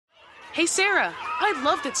Hey Sarah, I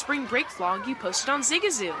love that spring break vlog you posted on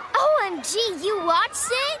Zigazoo. OMG, you watched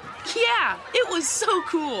it? Yeah, it was so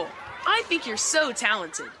cool. I think you're so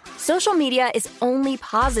talented. Social media is only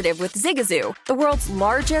positive with Zigazoo, the world's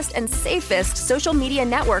largest and safest social media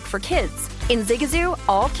network for kids. In Zigazoo,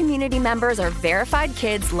 all community members are verified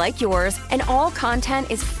kids like yours, and all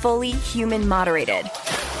content is fully human moderated.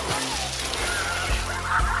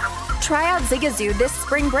 Try out Zigazoo this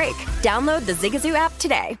spring break. Download the Zigazoo app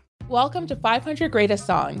today. Welcome to 500 Greatest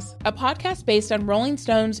Songs, a podcast based on Rolling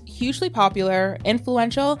Stone's hugely popular,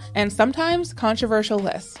 influential, and sometimes controversial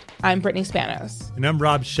list. I'm Brittany Spanos. And I'm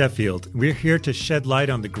Rob Sheffield. We're here to shed light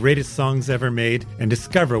on the greatest songs ever made and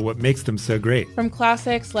discover what makes them so great. From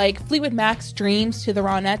classics like Fleetwood Mac's Dreams to the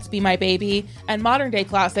Ronettes' Be My Baby, and modern-day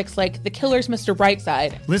classics like The Killer's Mr.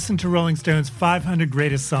 Brightside. Listen to Rolling Stone's 500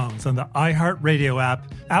 Greatest Songs on the iHeartRadio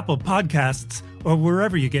app, Apple Podcasts, or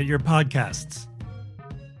wherever you get your podcasts.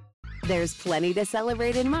 There's plenty to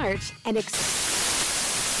celebrate in March and National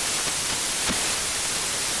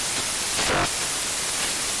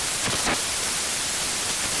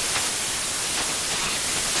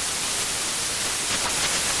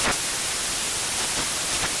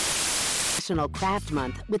Craft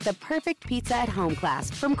Month with the perfect pizza at home class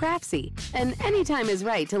from Craftsy. And anytime is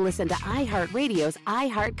right to listen to iHeartRadio's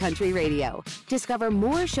iHeartCountry Radio. Discover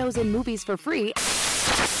more shows and movies for free.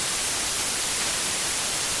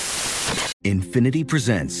 Infiniti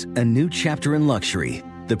presents a new chapter in luxury,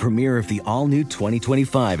 the premiere of the all-new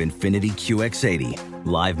 2025 Infiniti QX80,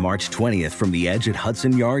 live March 20th from the Edge at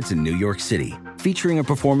Hudson Yards in New York City, featuring a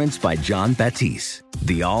performance by Jon Batiste.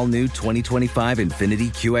 The all-new 2025 Infiniti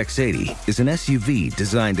QX80 is an SUV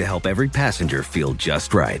designed to help every passenger feel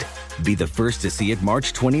just right. Be the first to see it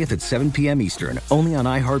March 20th at 7 p.m. Eastern, only on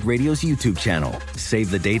iHeartRadio's YouTube channel. Save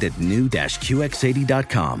the date at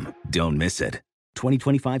new-QX80.com. Don't miss it.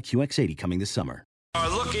 2025 QX80 coming this summer. Are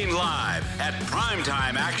looking live at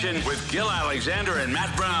primetime action with Gil Alexander and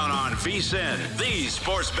Matt Brown on VSiN, the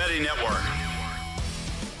sports betting network.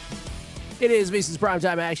 It is VSiN's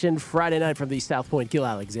primetime action Friday night from the South Point. Gil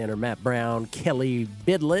Alexander, Matt Brown, Kelly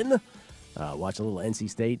Bidlin. Watch a little NC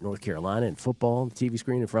State, North Carolina in football on the TV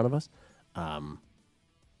screen in front of us.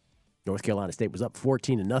 North Carolina State was up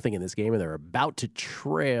 14-0 in this game, and they're about to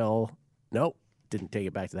trail. Nope. Didn't take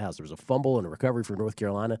it back to the house. There was a fumble and a recovery for North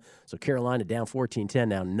Carolina. So Carolina down 14-10,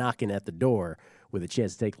 now knocking at the door with a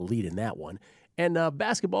chance to take the lead in that one. And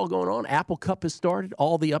basketball going on. Apple Cup has started.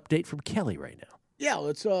 All the update from Kelly right now. Yeah,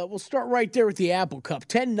 we'll start right there with the Apple Cup.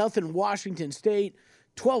 10-0 Washington State.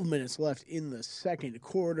 12 minutes left in the second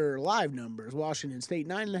quarter. Live numbers, Washington State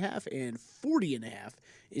 9.5 and 40.5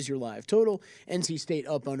 is your live total. NC State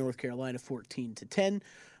up on North Carolina 14-10.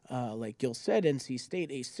 Like Gil said, NC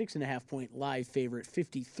State a 6.5 point live favorite,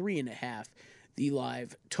 53.5 the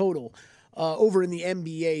live total. Over in the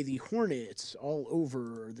NBA, the Hornets all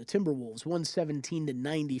over the Timberwolves,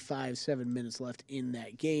 117-95, 7 minutes left in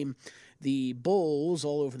that game. The Bulls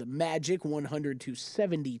all over the Magic,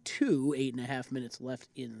 100-72, 8.5 minutes left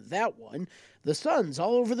in that one. The Suns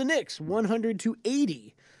all over the Knicks,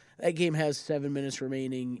 100-80. That game has 7 minutes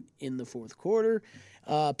remaining in the fourth quarter.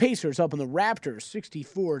 Pacers up on the Raptors,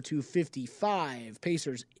 64-55.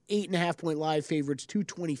 Pacers 8.5 point live favorites,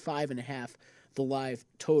 225.5 the live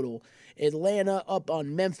total. Atlanta up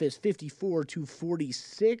on Memphis,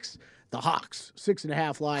 54-46. The Hawks,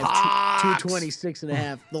 6.5 live,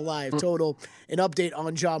 226.5 the live total. An update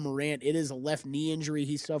on Ja Morant. It is a left knee injury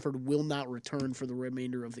he suffered, will not return for the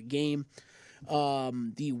remainder of the game.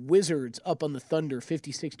 The Wizards up on the Thunder,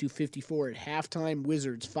 56-54 at halftime.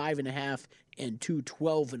 Wizards 5.5 and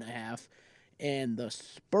 212.5. And the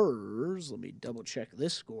Spurs, let me double check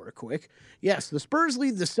this score quick. Yes, the Spurs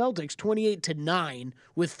lead the Celtics 28-9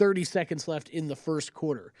 with 30 seconds left in the first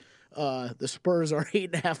quarter. The Spurs are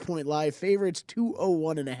 8.5 point live favorites,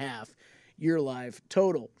 201.5 your live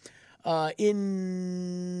total.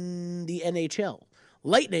 In the NHL,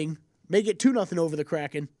 Lightning make it 2-0 over the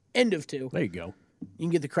Kraken. End of 2. There you go. You can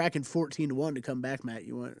get the Kraken 14-1 to come back, Matt.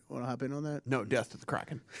 You want to hop in on that? No, death to the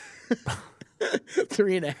Kraken.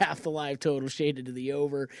 3.5 the live total, shaded to the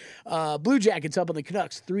over. Blue Jackets up on the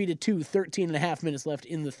Canucks, 3-2, 13.5 minutes left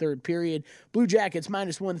in the third period. Blue Jackets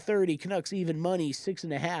 -130, Canucks even money,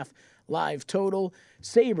 6.5 live total.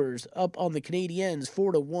 Sabres up on the Canadiens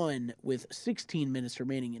 4-1 with 16 minutes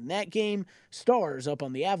remaining in that game. Stars up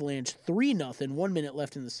on the Avalanche 3-0, 1 minute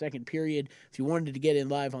left in the second period. If you wanted to get in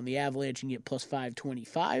live on the Avalanche, you can get plus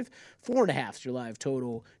 525. 4.5 is your live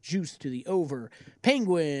total. Juice to the over.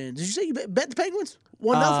 Penguins. Did you say you bet the Penguins?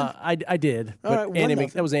 1-0? I did. All But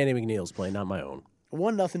right, that was Andy McNeil's play, not my own.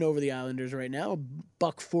 1-0 over the Islanders right now.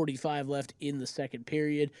 $1:45 left in the second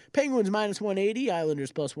period. Penguins -180,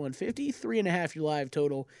 Islanders +150. 3.5 your live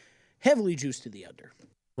total. Heavily juiced to the under.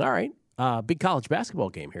 All right. Big college basketball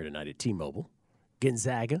game here tonight at T-Mobile.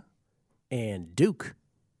 Gonzaga and Duke.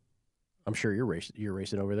 I'm sure you're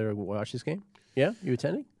racing over there to watch this game. Yeah? You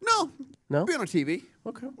attending? No. Be on TV.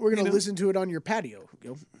 Okay. We're going to listen to it on your patio,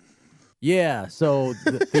 Gil. Yeah, so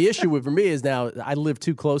the issue with for me is now I live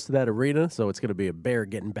too close to that arena, so it's going to be a bear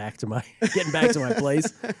getting back to my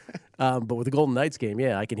place. But with the Golden Knights game,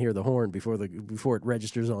 yeah, I can hear the horn before it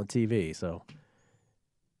registers on TV. So,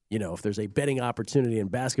 if there's a betting opportunity in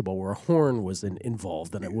basketball where a horn was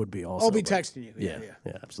involved, then it would be also. I'll be texting you. Yeah,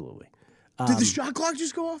 absolutely. Did the shot clock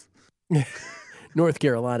just go off? North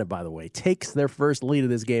Carolina, by the way, takes their first lead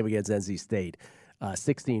of this game against NC State,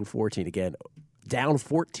 16-14 again. Down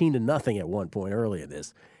 14-0 at one point early in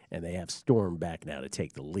this, and they have stormed back now to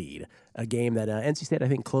take the lead. A game that NC State, I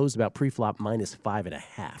think, closed about pre-flop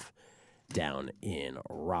 -5.5 down in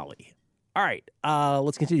Raleigh. All right,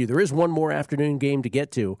 let's continue. There is one more afternoon game to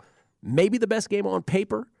get to. Maybe the best game on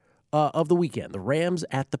paper of the weekend. The Rams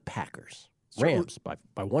at the Packers. Rams by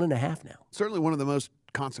 1.5 now. Certainly one of the most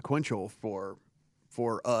consequential for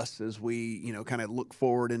us as we, kind of look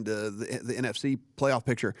forward into the NFC playoff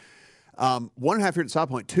picture. 1.5 here at South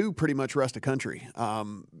Point, 2 pretty much rest of country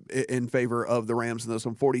in favor of the Rams. And those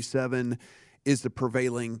 147 is the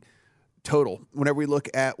prevailing total. Whenever we look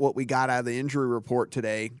at what we got out of the injury report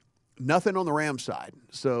today, nothing on the Rams side.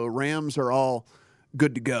 So Rams are all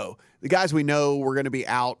good to go. The guys we know were going to be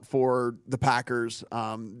out for the Packers.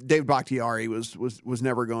 David Bakhtiari was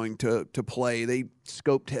never going to play. They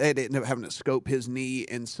ended up having to scope his knee,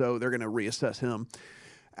 and so they're going to reassess him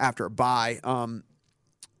after a bye.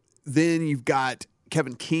 Then you've got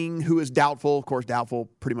Kevin King, who is doubtful. Of course,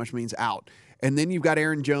 doubtful pretty much means out. And then you've got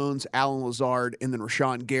Aaron Jones, Allen Lazard, and then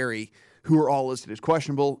Rashawn Gary, who are all listed as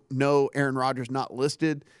questionable. No, Aaron Rodgers not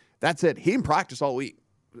listed. That's it. He didn't practice all week.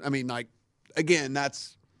 I mean, again,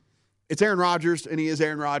 it's Aaron Rodgers, and he is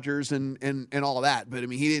Aaron Rodgers and all that. But, I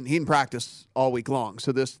mean, he didn't practice all week long.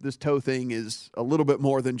 So this toe thing is a little bit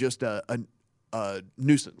more than just a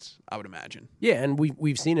nuisance, I would imagine. Yeah, and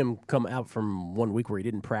we've seen him come out from 1 week where he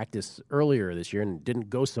didn't practice earlier this year and didn't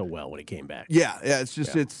go so well when he came back. Yeah, it's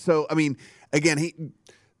just it's so. I mean, again,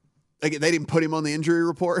 they didn't put him on the injury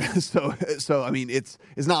report, so I mean, it's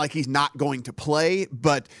not like he's not going to play,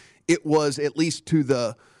 but it was at least to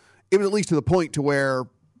the point to where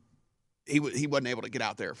he wasn't able to get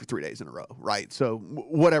out there for 3 days in a row, right? So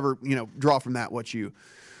whatever, draw from that what you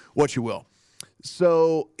will.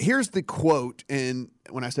 So here's the quote, and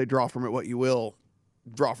when I say draw from it what you will,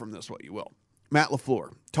 draw from this what you will. Matt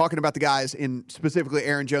LaFleur, talking about the guys in specifically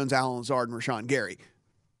Aaron Jones, Allen Lazard, and Rashawn Gary.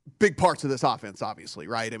 Big parts of this offense, obviously,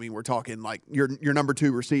 right? I mean, we're talking like your number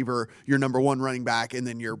 2 receiver, your number 1 running back, and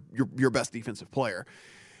then your best defensive player.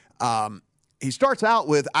 He starts out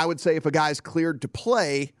with, I would say if a guy's cleared to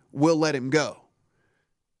play, we'll let him go.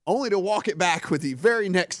 Only to walk it back with the very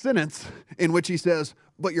next sentence in which he says,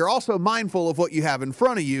 but you're also mindful of what you have in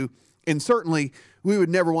front of you, and certainly we would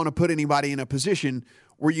never want to put anybody in a position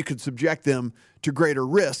where you could subject them to greater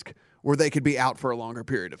risk where they could be out for a longer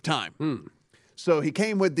period of time. So he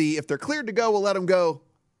came with if they're cleared to go, we'll let them go,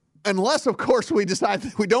 unless, of course, we decide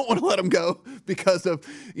that we don't want to let them go because of,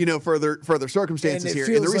 further circumstances here.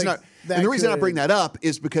 And the reason I bring that up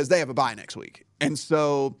is because they have a bye next week. And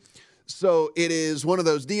so it is one of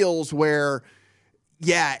those deals where,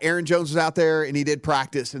 yeah, Aaron Jones was out there and he did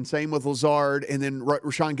practice, and same with Lazard, and then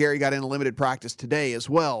Rashawn Gary got in a limited practice today as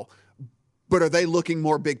well. But are they looking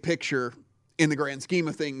more big picture in the grand scheme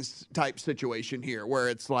of things type situation here, where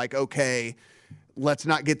it's like, okay, let's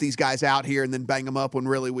not get these guys out here and then bang them up when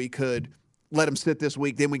really we could let them sit this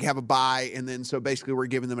week, then we can have a bye, and then so basically we're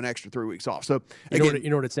giving them an extra 3 weeks off. So again, you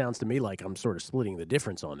know what it sounds to me like? I'm sort of splitting the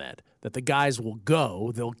difference on that the guys will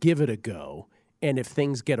go, they'll give it a go, and if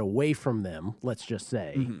things get away from them, let's just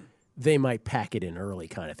say, they might pack it in early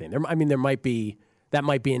kind of thing. That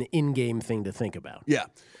might be an in-game thing to think about. Yeah,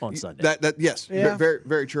 on Sunday. Yes, yeah. Very,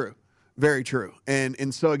 very true, very true.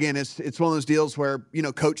 And so again, it's one of those deals where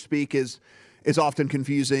coach speak is often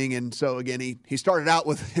confusing, and so again, he started out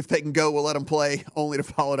with if they can go, we'll let them play, only to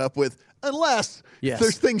follow it up with unless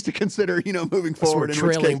there's things to consider, moving forward.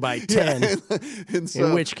 We're trailing by 10, and so,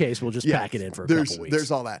 in which case we'll just pack it in for a couple weeks. There's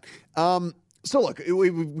all that. So look,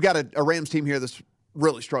 we've got a Rams team here that's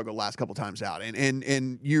really struggled last couple times out,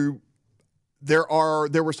 and there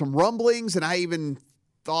were some rumblings, and I even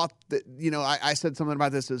thought that I said something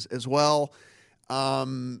about this as well.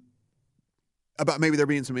 About maybe there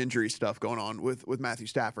being some injury stuff going on with Matthew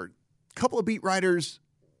Stafford. A couple of beat writers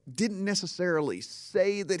didn't necessarily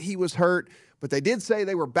say that he was hurt, but they did say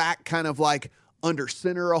they were back kind of like under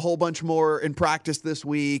center a whole bunch more in practice this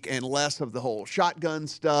week and less of the whole shotgun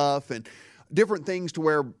stuff and different things to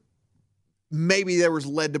where maybe there was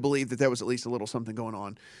led to believe that there was at least a little something going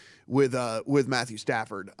on with Matthew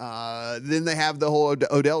Stafford. Then they have the whole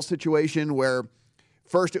Odell situation where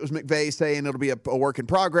first it was McVay saying it'll be a work in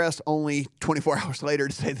progress, only 24 hours later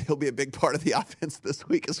to say that he'll be a big part of the offense this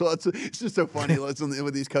week as well. It's just so funny listening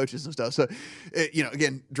with these coaches and stuff. So,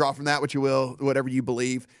 again, draw from that what you will, whatever you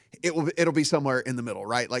believe. It'll be somewhere in the middle,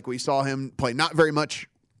 right? Like we saw him play not very much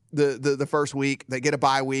the first week. They get a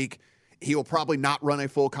bye week. He will probably not run a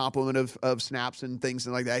full complement of snaps and things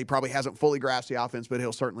like that. He probably hasn't fully grasped the offense, but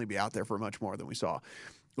he'll certainly be out there for much more than we saw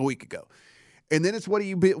a week ago. And then it's what do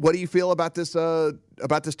you feel about this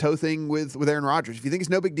toe thing with Aaron Rodgers? If you think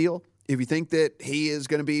it's no big deal, if you think that he is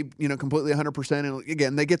going to be completely 100%, and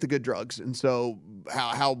again they get the good drugs, and so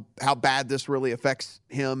how bad this really affects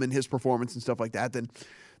him and his performance and stuff like that, then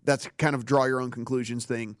that's kind of draw your own conclusions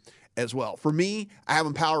thing as well. For me, I have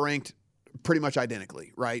them power ranked pretty much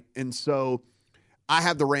identically, right? And so I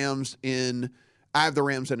have the Rams in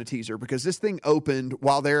a teaser because this thing opened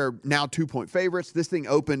while they're now 2-point favorites. This thing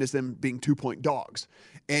opened as them being 2-point dogs.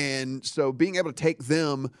 And so being able to take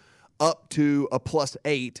them up to a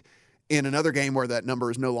 +8 in another game where that number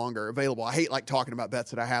is no longer available. I hate talking about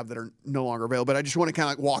bets that I have that are no longer available, but I just want to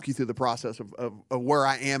kind of walk you through the process of where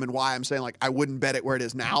I am and why I'm saying I wouldn't bet it where it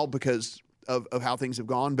is now because of how things have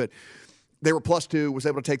gone. But they were +2, was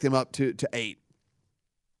able to take them up to 8.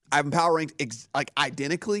 I have them power ranked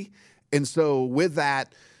identically. And so with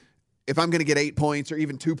that, if I'm going to get 8 points or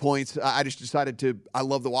even 2 points, I just decided I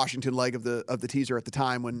love the Washington leg of the teaser at the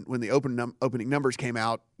time when the opening numbers came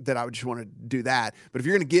out, that I would just want to do that. But if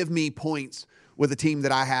you're going to give me points with a team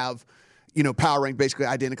that I have, power ranked basically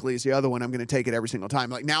identically as the other one, I'm going to take it every single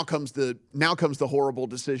time. Now comes the horrible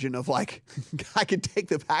decision of I could take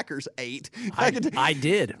the Packers 8. I could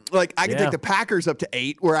take the Packers up to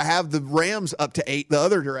 8, where I have the Rams up to 8 the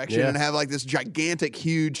other direction, and have this gigantic,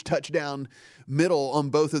 huge touchdown middle on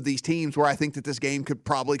both of these teams, where I think that this game could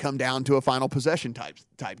probably come down to a final possession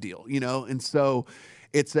type deal, and so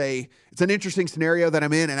it's an interesting scenario that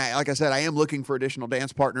I'm in, and like I said, I am looking for additional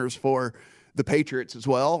dance partners for the Patriots as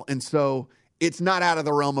well. And so it's not out of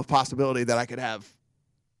the realm of possibility that I could have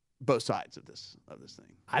both sides of this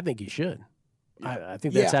thing. I think you should. I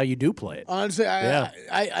think that's how you do play it. Honestly,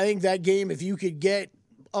 I think that game, if you could get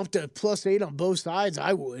up to +8 on both sides,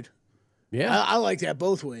 I would. Yeah. I like that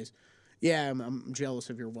both ways. Yeah, I'm jealous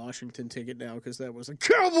of your Washington ticket now because that was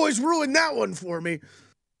Cowboys ruined that one for me.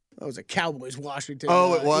 That was a Cowboys Washington.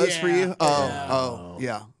 Oh, it was for you?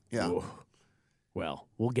 Yeah. Ooh. Well,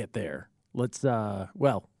 we'll get there. Let's,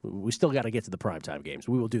 we still got to get to the primetime games.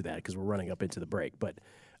 We will do that because we're running up into the break. But,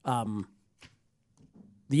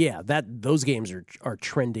 those games are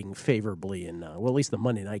trending favorably in, at least the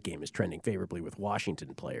Monday night game is trending favorably with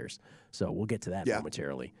Washington players. So we'll get to that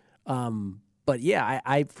momentarily. But,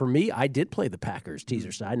 for me, I did play the Packers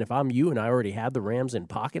teaser side. And if I'm you and I already have the Rams in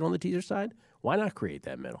pocket on the teaser side, why not create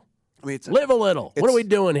that middle? I mean, live a little. What are we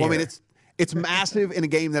doing here? Well, I mean, it's massive in a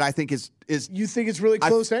game that I think is. You think it's really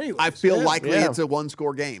close anyway? I feel likely it's a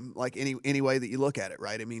one-score game, any way that you look at it,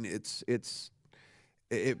 right? I mean,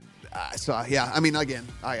 I mean, again,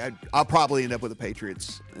 I'll probably end up with the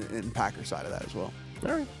Patriots and Packers side of that as well.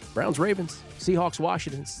 All right, Browns, Ravens, Seahawks,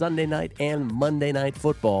 Washington, Sunday night and Monday night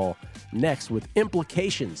football next with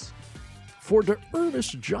implications for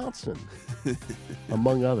Ernest Johnson,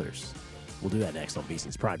 among others. We'll do that next on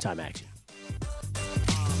VSiN's Primetime Action.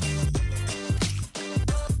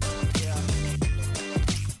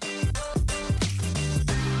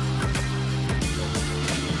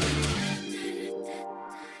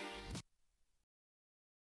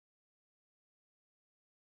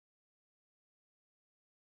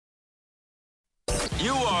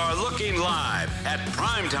 You are looking live at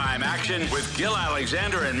Primetime Action with Gil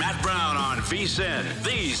Alexander and Matt Brown on VSiN,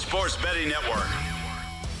 the Sports Betting Network.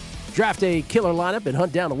 Draft a killer lineup and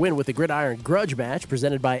hunt down a win with the Gridiron Grudge Match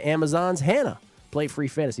presented by Amazon's Hannah. Play free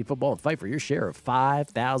fantasy football and fight for your share of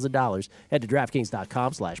 $5,000. Head to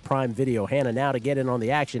DraftKings.com/Prime Video Hannah now to get in on the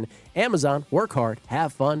action. Amazon, work hard,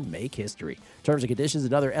 have fun, make history. Terms and conditions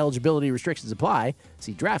and other eligibility restrictions apply.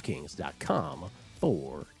 See DraftKings.com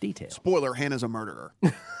for details. Spoiler, Hannah's a murderer.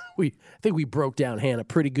 I think we broke down Hannah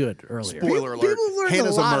pretty good earlier. Spoiler alert. People learned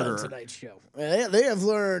Hannah's a lot murderer. on tonight's show. They have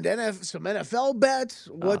learned some NFL bets,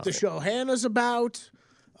 what the show Hannah's about.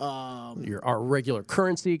 Our regular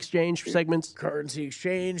currency exchange segments. Currency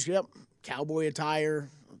exchange, yep. Cowboy attire,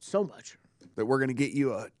 so much. That we're going to get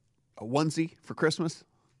you a onesie for Christmas.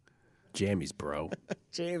 Jammies, bro.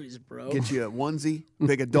 Jammies, bro. Get you a onesie,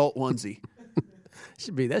 big adult onesie.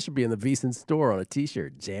 That should be in the VSiN store on a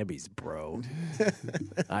T-shirt. Jammies, bro.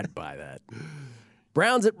 I'd buy that.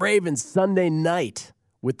 Browns at Ravens Sunday night.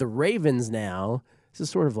 With the Ravens now, this is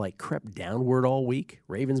sort of like crept downward all week.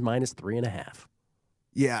 Ravens minus 3.5.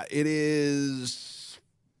 Yeah, it is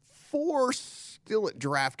 4 still at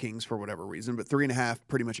DraftKings for whatever reason, but 3.5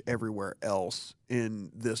 pretty much everywhere else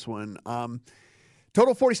in this one.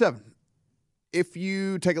 Total 47. If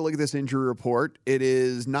you take a look at this injury report, it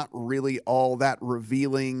is not really all that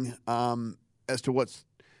revealing as to what's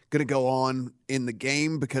going to go on in the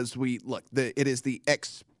game because it is the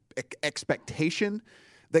expectation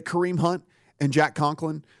that Kareem Hunt and Jack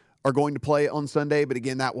Conklin are going to play on Sunday. But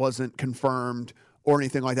again, that wasn't confirmed or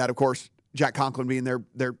anything like that. Of course, Jack Conklin being their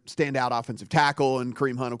standout offensive tackle, and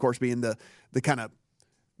Kareem Hunt, of course, being the kind of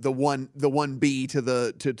the 1B to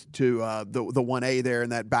the 1A there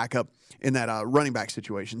in that backup in that running back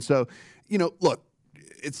situation. So, look,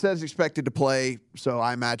 it says expected to play, so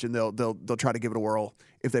I imagine they'll try to give it a whirl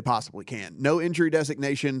if they possibly can. No injury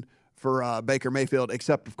designation for Baker Mayfield,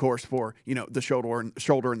 except of course for the shoulder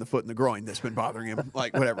and the foot and the groin that's been bothering him,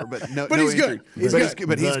 like whatever. But no, but no he's injury. good. He's good.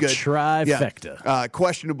 But he's good. Trifecta. Yeah.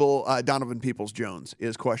 Questionable. Donovan Peoples-Jones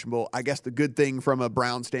is questionable. I guess the good thing from a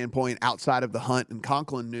Brown standpoint, outside of the Hunt and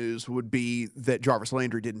Conklin news, would be that Jarvis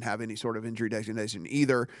Landry didn't have any sort of injury designation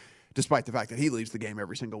either, despite the fact that he leaves the game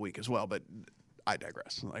every single week as well. But I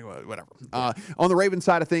digress. Like whatever. On the Ravens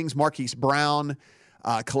side of things, Marquise Brown,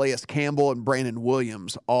 Calais Campbell, and Brandon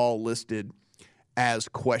Williams all listed as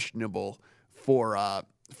questionable for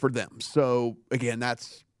them. So again,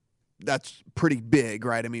 that's pretty big,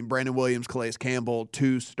 right? I mean, Brandon Williams, Calais Campbell,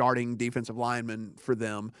 2 starting defensive linemen for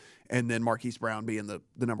them, and then Marquise Brown being the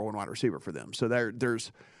number 1 wide receiver for them. So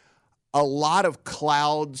there's a lot of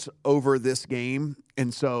clouds over this game,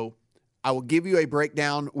 and so I will give you a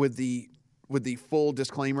breakdown with the full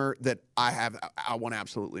disclaimer that I want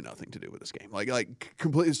absolutely nothing to do with this game. Like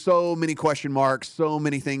completely, so many question marks, so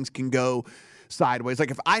many things can go sideways.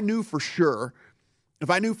 Like if I knew for sure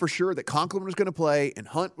that Conklin was going to play and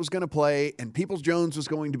Hunt was going to play and Peoples-Jones was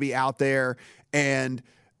going to be out there and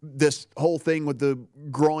this whole thing with the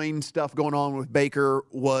groin stuff going on with Baker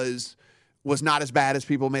was not as bad as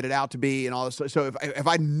people made it out to be and all this. So if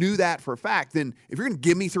I knew that for a fact, then if you're going to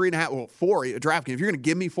give me 4 at DraftKings, if you're going to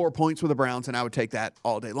give me 4 points with the Browns, then I would take that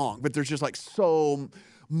all day long. But there's just like so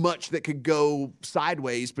much that could go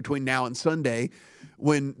sideways between now and Sunday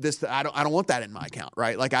when I don't want that in my account,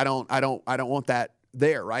 right? Like I don't want that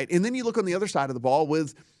there, right? And then you look on the other side of the ball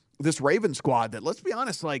with this Ravens squad that, let's be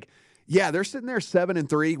honest, like, yeah, they're sitting there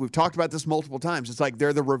 7-3. We've talked about this multiple times. It's like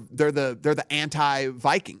they're the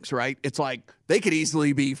anti-Vikings, right? It's like they could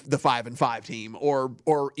easily be the 5-5 team, or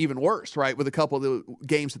even worse, right? With a couple of the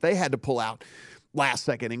games that they had to pull out last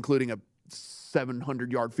second, including a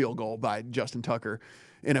 700-yard field goal by Justin Tucker,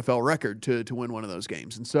 NFL record, to win one of those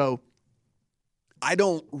games. And so I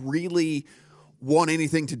don't really want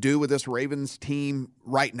anything to do with this Ravens team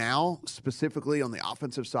right now, specifically on the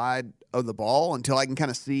offensive side of the ball, until I can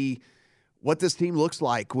kind of see what this team looks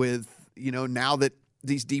like with, now that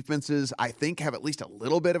these defenses, I think, have at least a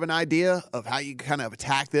little bit of an idea of how you kind of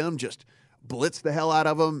attack them, just blitz the hell out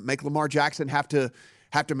of them, make Lamar Jackson have to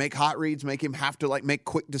make hot reads, make him have to make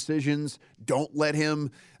quick decisions. Don't let him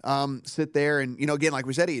sit there. And, again, like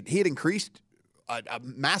we said, he had increased a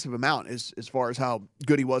massive amount as far as how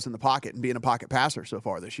good he was in the pocket and being a pocket passer so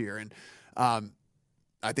far this year. And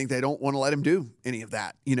I think they don't want to let him do any of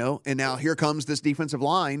that, And now here comes this defensive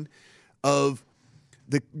line of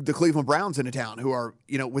the Cleveland Browns into town, who are,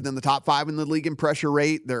 within the top 5 in the league in pressure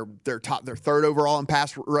rate. They're 3rd overall in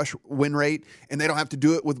pass rush win rate, and they don't have to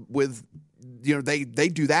do it with they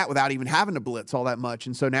do that without even having to blitz all that much.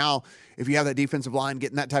 And so now if you have that defensive line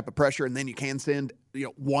getting that type of pressure, and then you can send,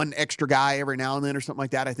 one extra guy every now and then or something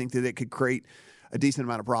like that, I think that it could create a decent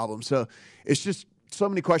amount of problems. So it's just so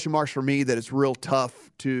many question marks for me that it's real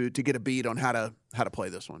tough to get a beat on how to play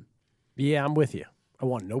this one. Yeah, I'm with you. I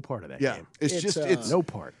want no part of that game. It's no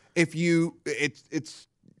part. If it's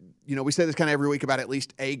we say this kind of every week about at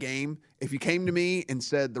least a game. If you came to me and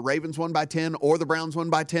said the Ravens won by 10 or the Browns won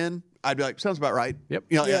by 10, I'd be like, sounds about right. Yep.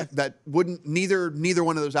 That wouldn't, neither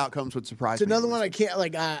one of those outcomes would surprise me. It's another one I can't,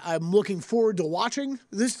 I'm looking forward to watching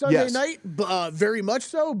this Sunday night, very much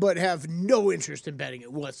so, but have no interest in betting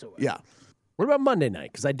it whatsoever. Yeah. What about Monday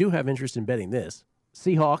night? Because I do have interest in betting this.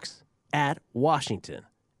 Seahawks at Washington.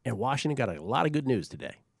 And Washington got a lot of good news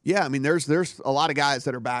today. Yeah, I mean, there's a lot of guys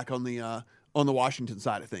that are back on the Washington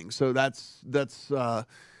side of things. So that's a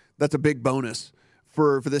big bonus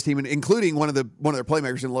for this team, and including one of their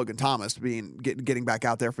playmakers in Logan Thomas getting back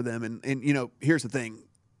out there for them. And you know, here's the thing: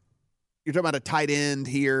 you're talking about a tight end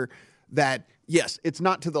here that, yes, it's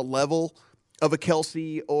not to the level of a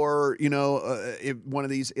Kelsey or, you know, one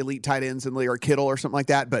of these elite tight ends in or Kittle or something like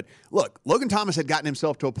that. But look, Logan Thomas had gotten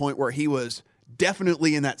himself to a point where he was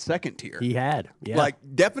definitely in that second tier. He had, yeah. Like,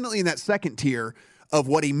 definitely in that second tier of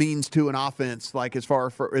what he means to an offense, like as far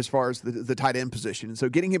as the tight end position. And so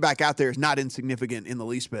getting him back out there is not insignificant in the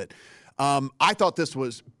least bit. I thought this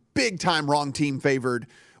was big time wrong team favored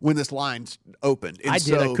when this line opened. And I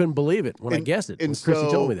couldn't believe it when I guessed it. And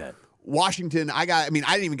Chrissy told me that. Washington, I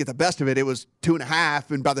didn't even get the best of it. It was 2.5,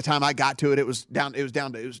 and by the time I got to it, it was down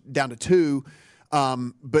to 2.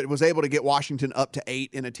 But was able to get Washington up to 8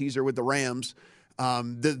 in a teaser with the Rams.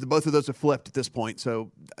 Both of those have flipped at this point,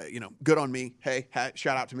 so you know, good on me. Hey,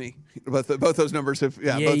 shout out to me. Both those numbers have,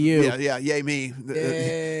 yay me.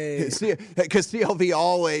 Because CLV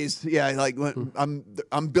always, like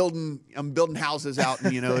I'm building houses out,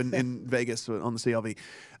 in Vegas on the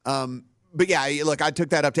CLV. But yeah, look, I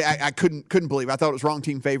took that up to. I couldn't believe it. I thought it was wrong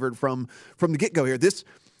team favored from the get go here. This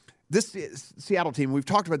Seattle team, we've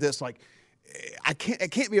talked about this. Like,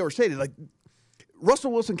 it can't be overstated. Like,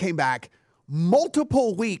 Russell Wilson came back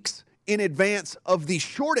multiple weeks in advance of the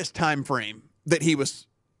shortest time frame that he was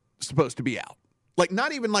supposed to be out. Like,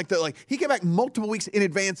 not even he came back multiple weeks in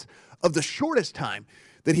advance of the shortest time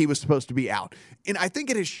that he was supposed to be out. And I think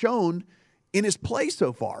it has shown in his play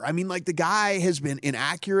so far. I mean, like, the guy has been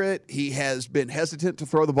inaccurate. He has been hesitant to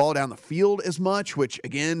throw the ball down the field as much, which,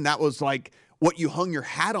 again, that was like what you hung your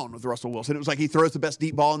hat on with Russell Wilson. It was like he throws the best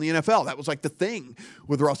deep ball in the NFL. That was like the thing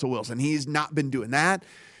with Russell Wilson. He's not been doing that.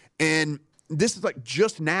 And this is like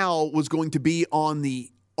just now was going to be on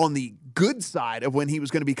the good side of when he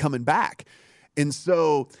was going to be coming back. And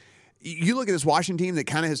so you look at this Washington team that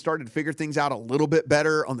kind of has started to figure things out a little bit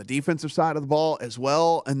better on the defensive side of the ball as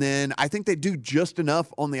well. And then I think they do just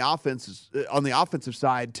enough on the offensive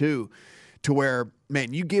side too, to where,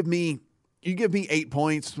 man, you give me 8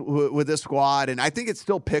 points with this squad, and I think it's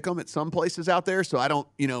still pick 'em at some places out there. So I don't,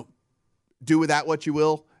 do with that what you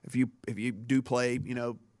will. If you do play,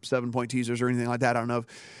 7-point teasers or anything like that, I don't know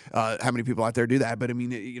how many people out there do that, but I mean,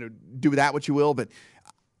 do with that what you will. But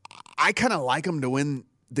I kind of like them to win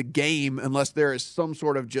the game unless there is some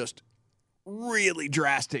sort of just really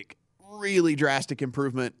drastic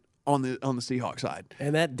improvement on the Seahawks side.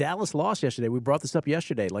 And that Dallas loss yesterday, we brought this up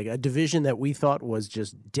yesterday, like a division that we thought was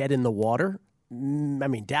just dead in the water. I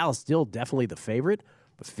mean, Dallas still definitely the favorite,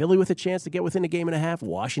 but Philly with a chance to get within a game and a half,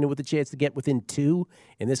 Washington with a chance to get within 2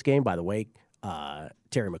 in this game. By the way,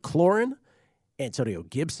 Terry McLaurin, Antonio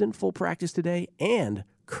Gibson, full practice today, and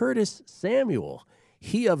Curtis Samuel.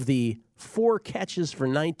 He of the 4 catches for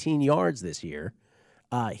 19 yards this year.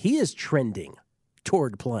 He is trending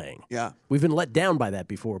toward playing. Yeah. We've been let down by that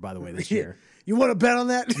before, by the way, this year. You want to bet on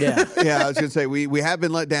that? Yeah. Yeah, I was going to say, we have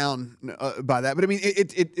been let down by that. But, I mean,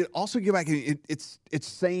 it also, get back, it's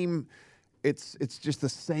same. It's just the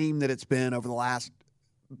same that it's been over the last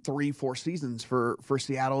 3-4 seasons for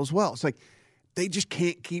Seattle as well. It's like they just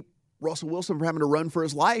can't keep Russell Wilson from having to run for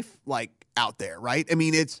his life, like, out there, right? I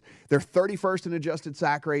mean, they're 31st in adjusted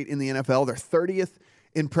sack rate in the NFL. They're 30th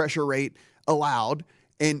in pressure rate allowed.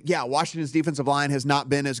 And, yeah, Washington's defensive line has not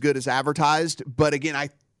been as good as advertised. But, again,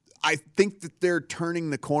 I think that they're turning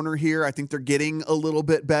the corner here. I think they're getting a little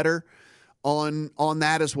bit better on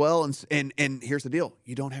that as well. And here's the deal.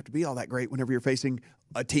 You don't have to be all that great whenever you're facing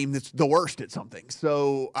a team that's the worst at something.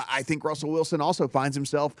 So I think Russell Wilson also finds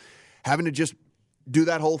himself having to just do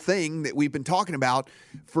that whole thing that we've been talking about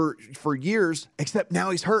for years, except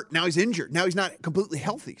now he's hurt. Now he's injured. Now he's not completely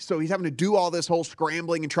healthy. So he's having to do all this whole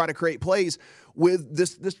scrambling and try to create plays with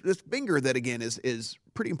this finger that, again, is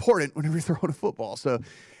pretty important whenever you're throwing a football. So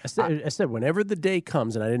I said whenever the day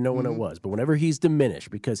comes, and I didn't know when it was, but whenever he's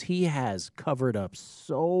diminished, because he has covered up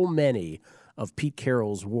so many of Pete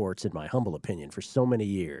Carroll's warts, in my humble opinion, for so many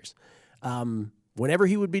years. Whenever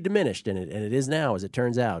he would be diminished, and it is now, as it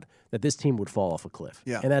turns out, that this team would fall off a cliff.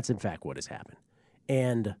 Yeah. And that's, in fact, what has happened.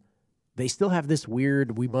 And they still have this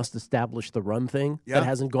weird, we must establish the run thing that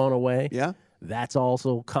hasn't gone away. Yeah. That's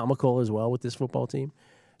also comical as well with this football team.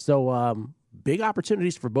 So big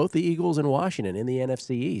opportunities for both the Eagles and Washington in the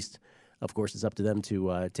NFC East. Of course, it's up to them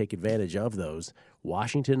to take advantage of those.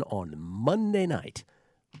 Washington on Monday night.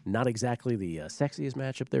 Not exactly the sexiest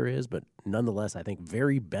matchup there is, but nonetheless, I think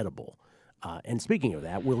very bettable. And speaking of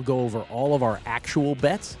that, we'll go over all of our actual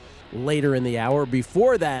bets later in the hour.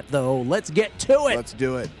 Before that, though, let's get to it. Let's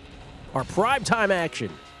do it. Our primetime action,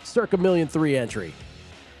 circa $1,000,003 entry.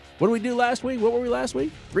 What did we do last week? What were we last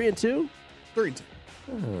week? 3-2? 3-2.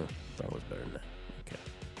 Oh, thought it was better than that.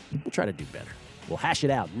 We'll try to do better. We'll hash it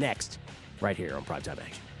out next, right here on Primetime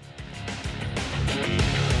Action.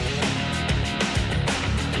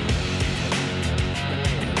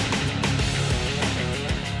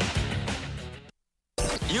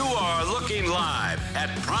 You are looking live at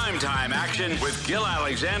Primetime Action with Gil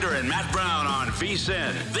Alexander and Matt Brown on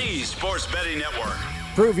VSiN, the Sports Betting Network.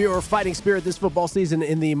 Prove your fighting spirit this football season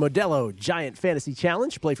in the Modelo Giant Fantasy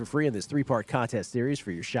Challenge. Play for free in this 3-part contest series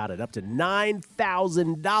for your shot at up to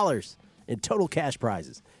 $9,000 in total cash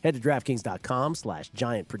prizes. Head to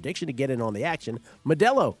DraftKings.com/Giant Prediction to get in on the action.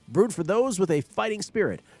 Modelo, brewed for those with a fighting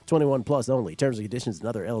spirit. 21 plus only. Terms and conditions and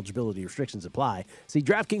other eligibility restrictions apply. See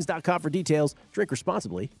DraftKings.com for details. Drink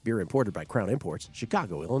responsibly. Beer imported by Crown Imports,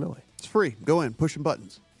 Chicago, Illinois. It's free. Go in, push some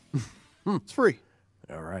buttons. It's free.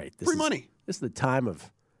 All right. Free money. This is the time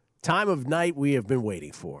of night we have been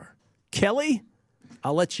waiting for. Kelly,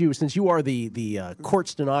 I'll let you, since you are the court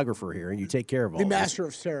stenographer here and you take care of all the this. master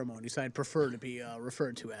of ceremonies, I'd prefer to be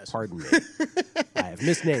referred to as. Pardon me. I have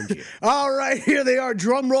misnamed you. All right, here they are.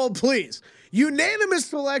 Drum roll, please. Unanimous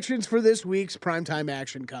selections for this week's Primetime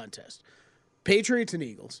Action contest. Patriots and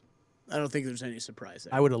Eagles. I don't think there's any surprise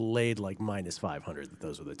there. I would have laid like minus 500 that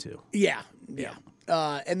those were the two. Yeah.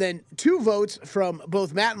 And then 2 votes from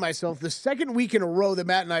both Matt and myself. The second week in a row that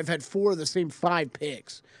Matt and I have had 4 of the same 5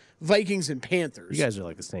 picks. Vikings and Panthers. You guys are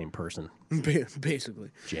like the same person. Basically.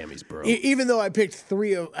 Jammies, bro. Even though I picked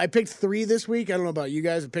 3 this week. I don't know about you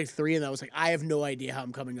guys. I picked 3, and I was like, I have no idea how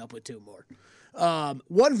I'm coming up with 2 more.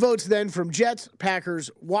 1 votes then from Jets, Packers,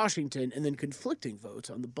 Washington, and then conflicting votes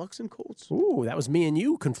on the Bucs and Colts. Ooh, that was me and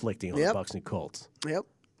you conflicting on the Bucs and Colts. Yep.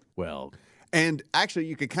 Well, and actually,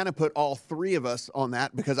 you could kind of put all 3 of us on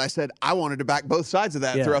that because I said I wanted to back both sides of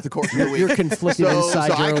that throughout the course of the week. You're conflicted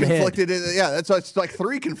inside your own conflicted head. It's like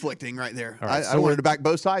 3 conflicting right there. Right, I wanted to back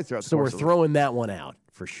both sides throughout the course So of we're throwing that one out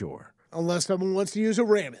for sure. Unless someone wants to use a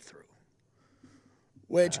ram it through.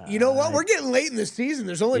 Which, you know what? We're getting late in the season.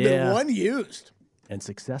 There's only been 1 used. And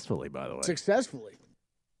successfully, by the way. Successfully.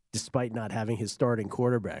 Despite not having his starting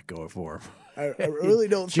quarterback going for him. I really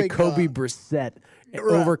don't think... Jacoby Brissett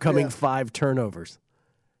overcoming 5 turnovers.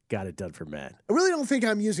 Got it done for Matt. I really don't think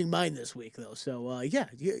I'm using mine this week, though. So,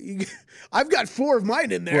 I've got 4 of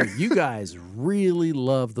mine in there. Well, you guys really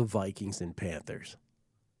love the Vikings and Panthers.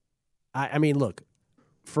 I mean, look,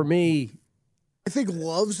 for me... I think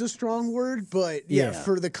love's a strong word, but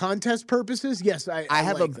for the contest purposes, yes, I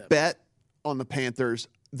have like a bet on the Panthers.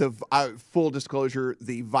 Full disclosure,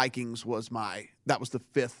 the Vikings was the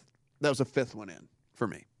 5th one in for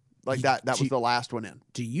me. Like that was the last one in.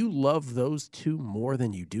 Do you love those 2 more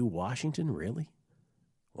than you do Washington? Really?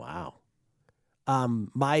 Wow.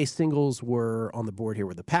 My singles were on the board here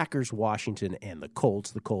with the Packers, Washington, and the Colts.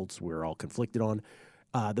 The Colts we're all conflicted on.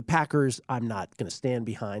 The Packers, I'm not going to stand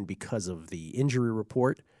behind because of the injury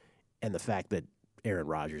report and the fact that Aaron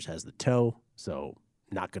Rodgers has the toe. So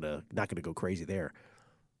not gonna go crazy there.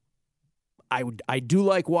 I do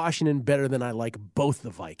like Washington better than I like both the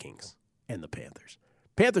Vikings and the Panthers.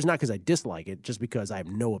 Panthers not because I dislike it, just because I have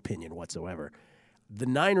no opinion whatsoever. The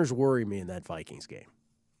Niners worry me in that Vikings game.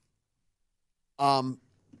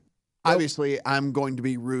 Obviously, I'm going to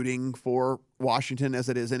be rooting for Washington as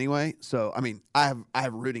it is anyway. So, I mean, I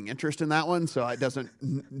have rooting interest in that one. So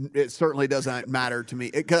it certainly doesn't matter to me.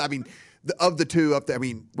 Because I mean, of the 2 up there, I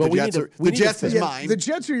mean, the Jets is mine. The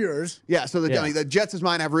Jets are yours. Yeah. So I mean, the Jets is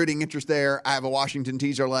mine. I have rooting interest there. I have a Washington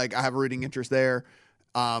teaser leg. I have a rooting interest there.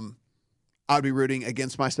 I'd be rooting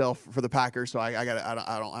against myself for the Packers. So I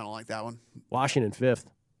don't like that one. Washington 5th.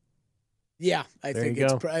 Yeah, I think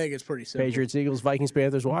it's pretty simple. Patriots, Eagles, Vikings,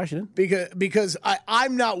 Panthers, Washington. Because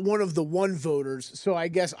I'm not one of the 1 voters, so I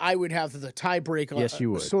guess I would have the tiebreak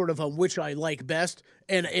on sort of on which I like best,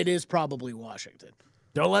 and it is probably Washington.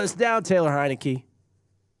 Don't let us down, Taylor Heineke.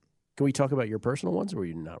 Can we talk about your personal ones, or would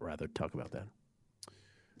you not rather talk about that?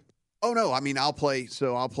 Oh no, I mean I'll play.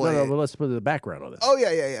 No, but let's put the background on this. Oh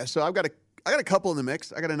yeah. So I've got a couple in the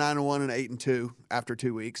mix. I got a 9-1 and 8-2 after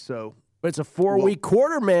 2 weeks. So. But it's a 4-week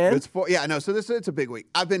quarter, man. It's 4. Yeah, no. So it's a big week.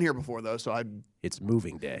 I've been here before though, so it's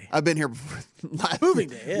moving day. I've been here before. Moving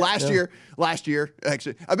day. Yeah. Last year,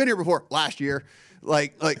 actually, I've been here before. Last year,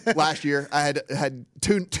 like last year, I had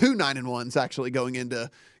two 9-1s actually going into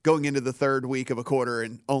the 3rd week of a quarter,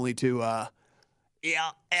 and only to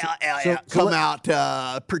come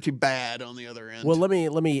out pretty bad on the other end. Well, let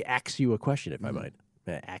me ask you a question, if I might.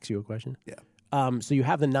 May I ask you a question? Yeah. So you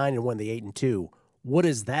have the 9-1, the 8-2. What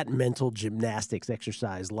is that mental gymnastics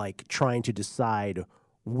exercise like, trying to decide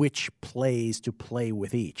which plays to play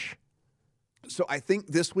with each? So I think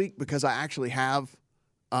this week, because I actually have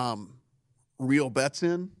real bets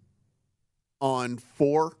in on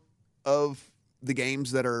 4 of the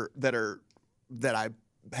games that I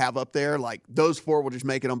have up there, like those 4 will just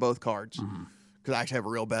make it on both cards because I actually have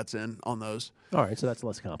real bets in on those. All right, so that's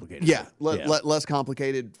less complicated. Yeah, less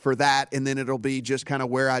complicated for that, and then it'll be just kind of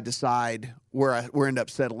where I decide where I end up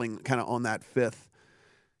settling, kind of on that fifth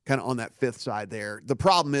side there. The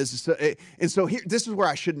problem is, and so here, this is where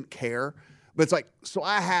I shouldn't care, but it's like, so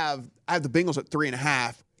I have the Bengals at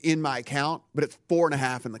 3.5 in my account, but it's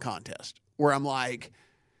 4.5 in the contest, where I'm like,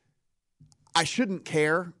 I shouldn't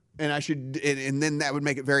care, and I should, and then that would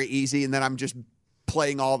make it very easy, and then I'm just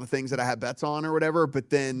playing all the things that I have bets on or whatever, but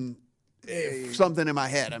then something in my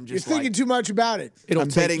head, I'm just you're thinking too much about it. That'll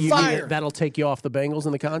take you off the Bengals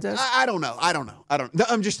in the contest? I don't know.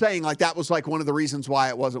 I'm just saying, like, that was like one of the reasons why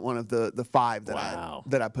it wasn't one of the 5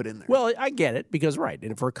 that I put in there. Well, I get it because, right,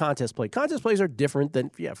 and for a contest plays are different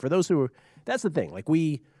than, for those who are, that's the thing. Like,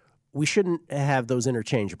 we shouldn't have those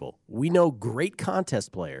interchangeable. We know great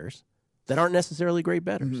contest players that aren't necessarily great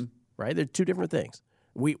bettors, right? They're two different things.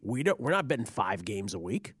 We're not betting 5 games a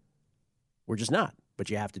week. We're just not. But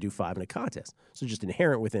you have to do 5 in a contest. So just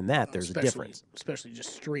inherent within that, there's a difference. Especially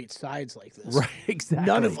just straight sides like this. Right, exactly.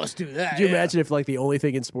 None of us do that. Could you imagine if, like, the only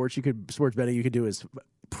thing in sports betting you could do is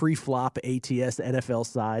pre-flop ATS NFL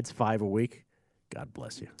sides 5 a week? God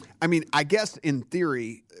bless you. I mean, I guess in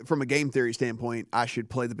theory, from a game theory standpoint, I should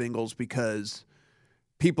play the Bengals because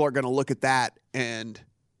people are going to look at that and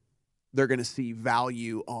they're going to see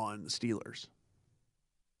value on the Steelers.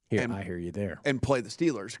 I hear you there. And play the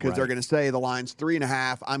Steelers because they're going to say the line's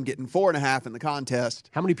 3.5. I'm getting 4.5 in the contest.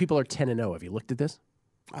 How many people are 10-0? Have you looked at this?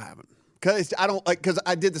 I haven't. Because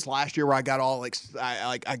I did this last year where I got all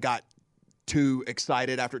I got too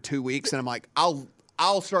excited after 2 weeks, and I'm like,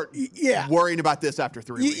 I'll start worrying about this after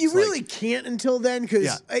 3 weeks. You really can't until then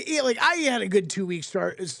because I had a good 2 week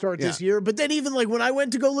start this year, but then even like when I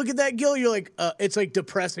went to go look at that, Gil, you're like, it's like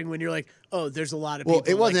depressing when you're like, oh, there's a lot of people. Well,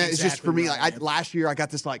 it wasn't. Like, it's just for me. Like last year, I got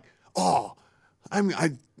this like,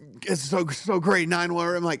 it's so great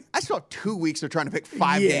 9-1. I'm like, I still have 2 weeks of trying to pick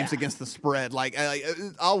 5 games against the spread. Like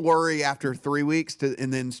I'll worry after 3 weeks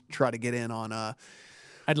and then try to get in on.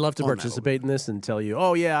 I'd love to participate in this and tell you,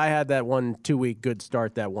 oh, yeah, I had that 1 2 week good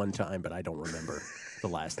start that one time, but I don't remember the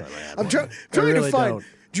last time I had one. I'm trying to find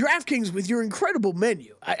DraftKings with your incredible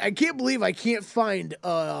menu. I can't believe I can't find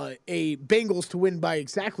a Bengals to win by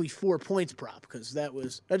exactly 4 points prop because I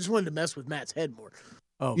just wanted to mess with Matt's head more.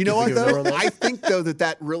 Oh, you know what, though? I think, though,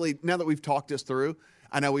 that really, now that we've talked this through,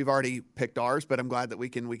 I know we've already picked ours, but I'm glad that we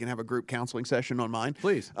can have a group counseling session on mine.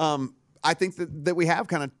 Please. I think that we have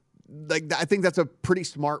kind of, like, I think that's a pretty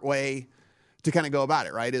smart way to kind of go about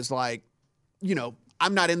it, right? Is like,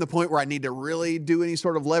 I'm not in the point where I need to really do any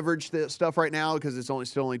sort of leverage stuff right now because it's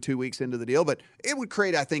still only 2 weeks into the deal, but it would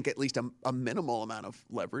create, I think, at least a minimal amount of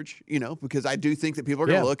leverage, because I do think that people are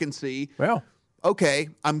going to look and see, well, okay,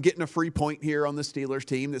 I'm getting a free point here on the Steelers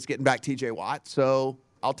team that's getting back TJ Watt, so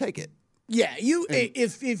I'll take it. Yeah,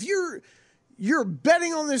 if you're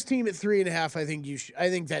betting on this team at 3.5, I think you should. I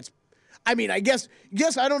think that's. I mean, I guess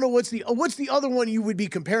I don't know what's the other one you would be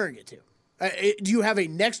comparing it to. Do you have a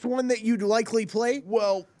next one that you'd likely play?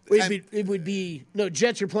 Well, it would be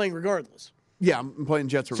Jets. You're playing regardless. Yeah, I'm playing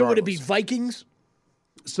Jets regardless. So would it be Vikings?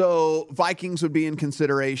 So Vikings would be in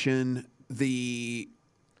consideration. The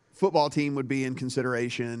football team would be in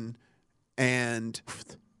consideration, and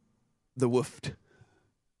the woofed.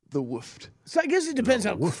 So I guess it depends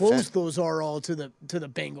how close those are all to the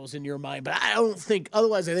Bengals in your mind. But I don't think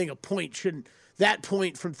otherwise. I think that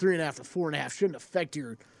point from 3.5 to 4.5 shouldn't affect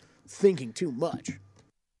your thinking too much.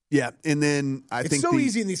 Yeah, and then it's so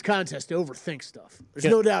easy in these contests to overthink stuff. There's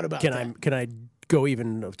no doubt about that. Can I go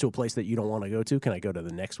even to a place that you don't want to go to? Can I go to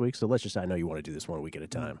the next week? So let's just. I know you want to do this 1 week at a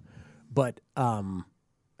time, but I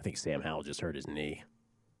think Sam Howell just hurt his knee.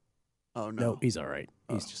 Oh no, no, he's all right.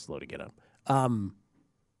 He's just slow to get up.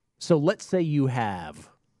 So let's say you have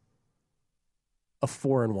a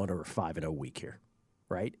 4-1 or a 5-0 week here,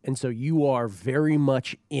 right? And so you are very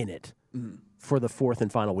much in it for the 4th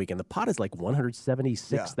and final week, and the pot is like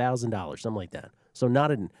 $176,000, something like that. So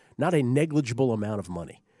not a negligible amount of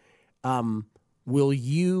money. Will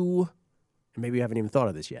you? Maybe you haven't even thought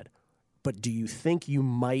of this yet, but do you think you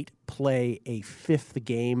might play a 5th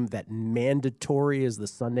game that mandatory is the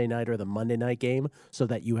Sunday night or the Monday night game, so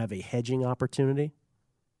that you have a hedging opportunity?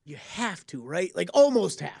 You have to, right? Like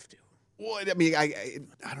almost have to. Well, I mean, I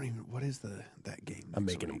don't even. What is that game? I'm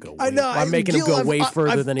making him go. I know. I'm making him go way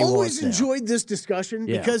further than he wants. I've always enjoyed this discussion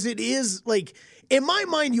because it is like, in my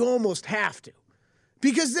mind, you almost have to,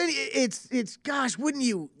 because then it's gosh, wouldn't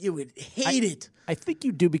you? You would hate it. I think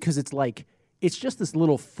you do because it's like it's just this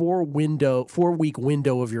little 4 week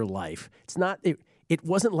window of your life. It's not. it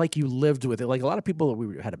wasn't like you lived with it. Like a lot of people,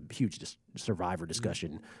 we had a huge Survivor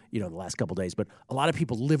discussion, in the last couple of days. But a lot of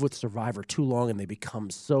people live with Survivor too long, and they become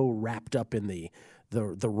so wrapped up in the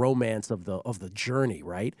romance of the journey,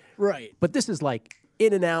 right? Right. But this is like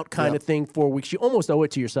in and out kind of thing. 4 weeks, you almost owe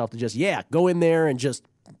it to yourself to just go in there and just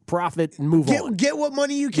profit and move on. Get what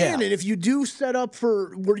money you can. And if you do set up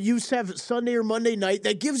for where you have Sunday or Monday night,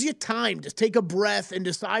 that gives you time to take a breath and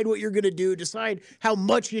decide what you're going to do, decide how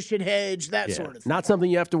much you should hedge, that sort of thing. Not something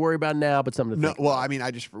you have to worry about now, but something to think about. I mean,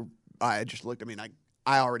 I just looked. I mean,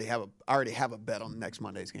 I already have a bet on next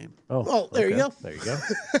Monday's game. Oh, there you go. There you go.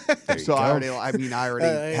 I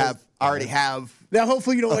already have. Now,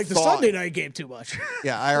 hopefully, you don't like the thought. Sunday night game too much.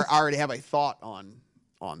 Yeah, I already have a thought on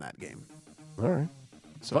that game. All right.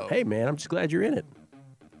 So well, hey, man, I'm just glad you're in it.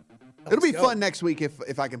 It'll be fun next week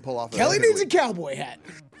if I can pull off. Kelly needs a cowboy hat.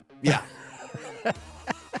 Yeah.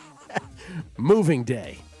 Moving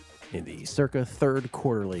day in the Circa third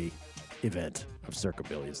quarterly event of Circa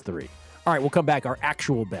Billions 3. All right, we'll come back. Our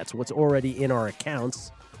actual bets, what's already in our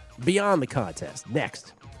accounts beyond the contest.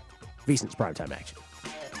 Next, VSiN's Primetime Action.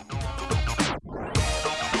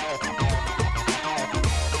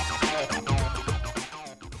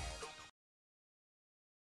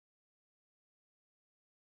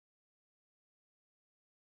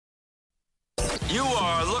 You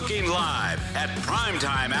are looking live at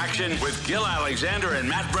Primetime Action with Gil Alexander and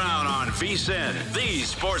Matt Brown on VSiN, the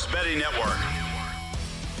Sports Betting Network.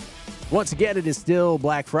 Once again, it is still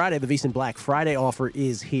Black Friday. The VSiN Black Friday offer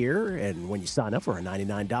is here. And when you sign up for our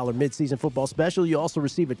 $99 midseason football special, you also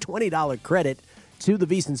receive a $20 credit to the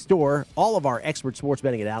VSiN store. All of our expert sports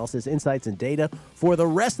betting analysis, insights, and data for the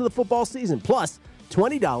rest of the football season. Plus,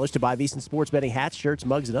 $20 to buy VSiN sports betting hats, shirts,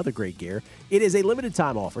 mugs, and other great gear. It is a limited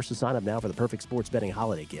time offer, so sign up now for the perfect sports betting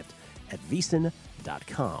holiday gift at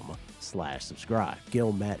VSiN.com/subscribe.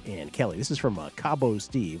 Gil, Matt, and Kelly. This is from Cabo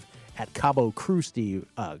Steve at Cabo Crew Steve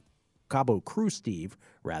on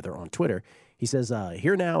Twitter. He says,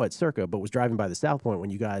 here now at Circa, but was driving by the South Point when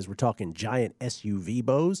you guys were talking giant SUV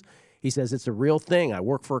bows. He says, it's a real thing. I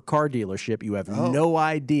work for a car dealership. You have no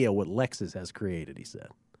idea what Lexus has created, he said.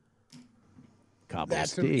 Cabo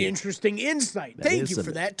That's Steve. some interesting insight. Thank you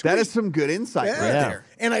for that tweet. That is some good insight right there.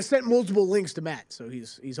 And I sent multiple links to Matt, so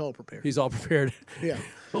he's all prepared. He's all prepared. Yeah.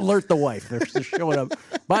 Alert the wife. They're just showing up.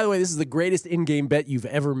 By the way, this is the greatest in-game bet you've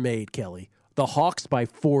ever made, Kelly. The Hawks by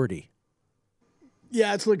 40.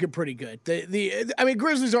 Yeah, it's looking pretty good. I mean,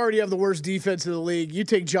 Grizzlies already have the worst defense in the league. You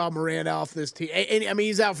take John Moran off this team, and I mean,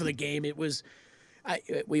 he's out for the game.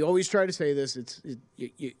 We always try to say this.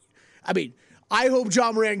 I hope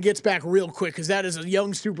John Moran gets back real quick because that is a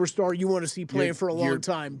young superstar you want to see playing for a long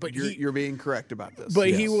time. But you're being correct about this.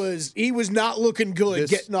 But he was not looking good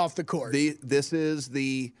getting off the court. This is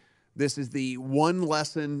the one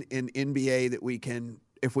lesson in NBA that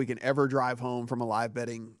if we can ever drive home from a live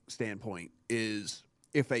betting standpoint, is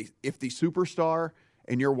if the superstar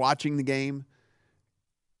and you're watching the game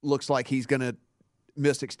looks like he's going to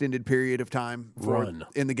miss extended period of time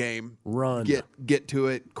in the game, get to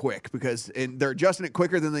it quick and they're adjusting it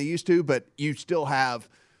quicker than they used to, but you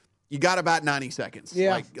got about 90 seconds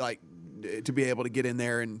like to be able to get in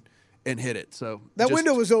there and hit it. So that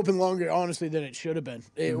window was open longer, honestly, than it should have been.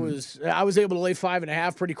 It was. I was able to lay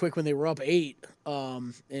 5.5 pretty quick when they were up 8.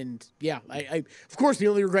 And yeah, I of course the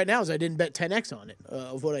only regret now is I didn't bet 10x on it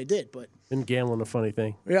of what I did. But isn't gambling a funny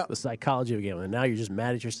thing? Yeah, the psychology of gambling. And now you're just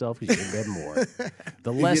mad at yourself because you didn't bet more. If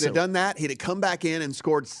he'd have done that, he'd have come back in and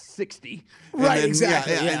scored 60. Right, then,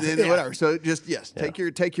 exactly. And then whatever. So just take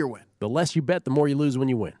your win. The less you bet, the more you lose when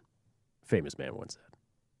you win. Famous man once said.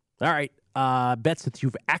 All right. Bets that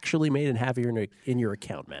you've actually made and have in your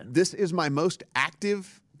account, man. This is my most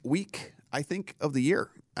active week, I think, of the year,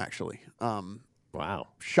 actually. Wow.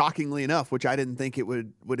 Shockingly enough, which I didn't think it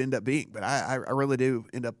would end up being. But I really do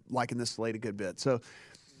end up liking this slate a good bit. So,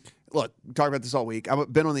 look, we talked about this all week.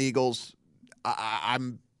 I've been on the Eagles.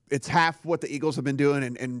 It's half what the Eagles have been doing,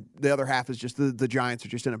 and the other half is just the Giants are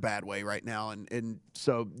just in a bad way right now. And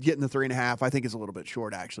so getting the 3.5, I think, is a little bit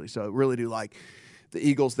short, actually. So I really do like the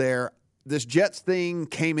Eagles there. This Jets thing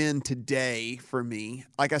came in today for me.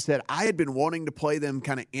 Like I said, I had been wanting to play them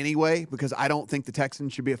kind of anyway because I don't think the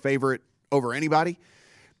Texans should be a favorite over anybody.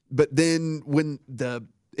 But then when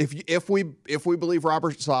if we believe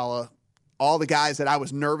Robert Saleh, all the guys that I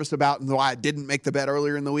was nervous about and why I didn't make the bet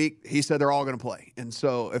earlier in the week, he said they're all going to play. And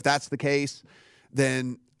so if that's the case,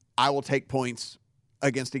 then I will take points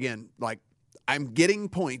against, again, like I'm getting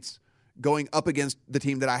points going up against the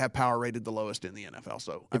team that I have power rated the lowest in the NFL.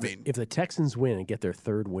 So if the Texans win and get their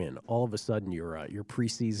third win, all of a sudden your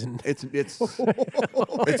preseason it's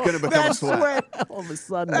going to become a sweat. All of a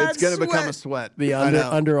sudden it's going to become a sweat. The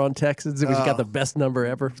under on Texans, we've got the best number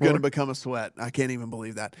ever. It's going to become a sweat. I can't even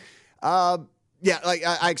believe that. Like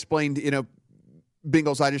I explained,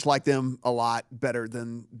 Bengals, I just like them a lot better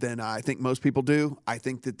than I think most people do. I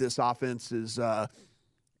think that this offense is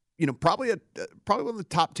probably one of the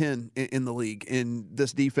top 10 in the league. And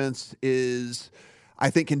this defense I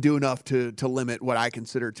think, can do enough to limit what I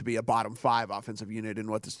consider to be a bottom 5 offensive unit in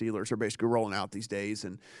what the Steelers are basically rolling out these days.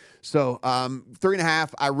 And so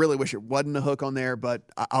 3.5, I really wish it wasn't a hook on there, but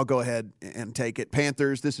I'll go ahead and take it.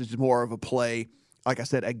 Panthers, this is more of a play, like I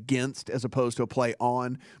said, against as opposed to a play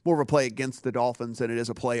on. More of a play against the Dolphins than it is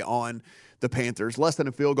a play on the Panthers. Less than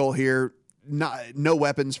a field goal here. No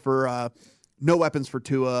weapons for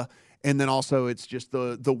Tua. And then also it's just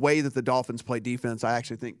the way that the Dolphins play defense, I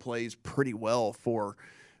actually think plays pretty well for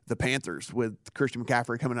the Panthers with Christian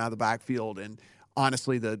McCaffrey coming out of the backfield. And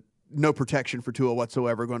honestly, no protection for Tua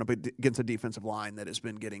whatsoever going up against a defensive line that has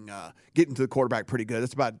been getting to the quarterback pretty good.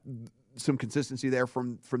 That's about some consistency there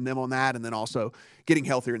from them on that, and then also getting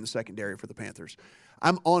healthier in the secondary for the Panthers.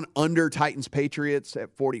 I'm on under Titans-Patriots at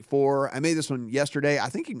 44. I made this one yesterday. I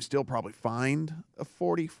think you can still probably find a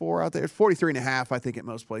 44 out there. It's 43.5, I think, at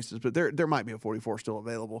most places, but there might be a 44 still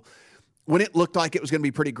available. When it looked like it was going to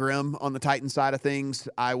be pretty grim on the Titans side of things,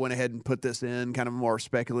 I went ahead and put this in, kind of a more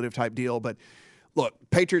speculative type deal. But look,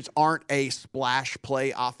 Patriots aren't a splash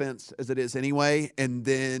play offense as it is anyway, and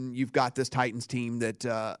then you've got this Titans team that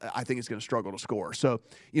I think is going to struggle to score. So,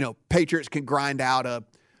 Patriots can grind out a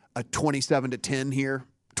 27-10 here,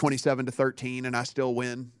 27-13, and I still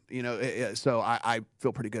win. So I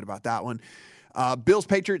feel pretty good about that one. Bills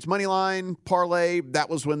Patriots money line parlay. That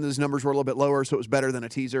was when those numbers were a little bit lower, so it was better than a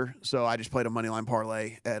teaser. So I just played a money line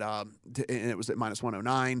parlay and it was at minus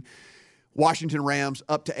 109. Washington Rams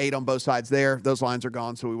up to 8 on both sides there. Those lines are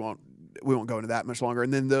gone, so we won't go into that much longer.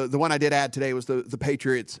 And then the one I did add today was the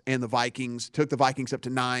Patriots and the Vikings. Took the Vikings up to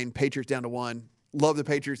 9, Patriots down to 1. Love the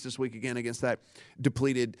Patriots this week again against that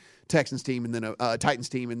depleted Texans team and then a Titans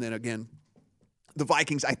team. And then again, the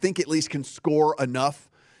Vikings, I think, at least can score enough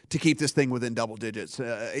to keep this thing within double digits.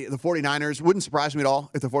 The 49ers, wouldn't surprise me at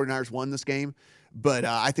all if the 49ers won this game, but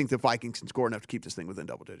I think the Vikings can score enough to keep this thing within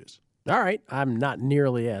double digits. All right. I'm not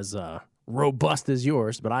nearly as robust as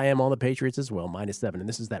yours, but I am on the Patriots as well, -7. And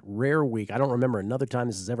this is that rare week. I don't remember another time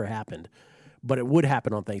this has ever happened, but it would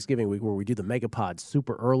happen on Thanksgiving week where we do the Megapod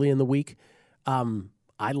super early in the week.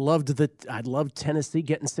 I loved Tennessee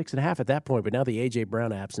getting 6.5 at that point, but now the A.J.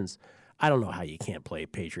 Brown absence, I don't know how you can't play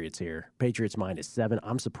Patriots here. Patriots -7.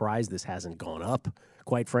 I'm surprised this hasn't gone up.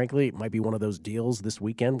 Quite frankly, it might be one of those deals this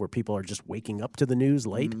weekend where people are just waking up to the news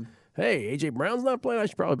late. Mm-hmm. Hey, A.J. Brown's not playing. I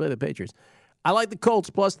should probably play the Patriots. I like the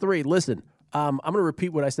Colts +3. Listen, I'm going to repeat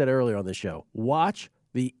what I said earlier on this show. Watch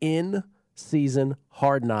the in-season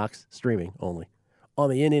Hard Knocks, streaming only,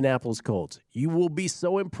 on the Indianapolis Colts. You will be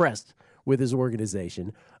so impressed with his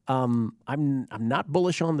organization. I'm not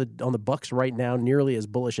bullish on the Bucs right now, nearly as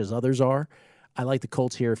bullish as others are. I like the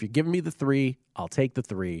Colts here. If you're giving me the 3, I'll take the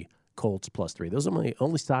 3. Colts +3. Those are my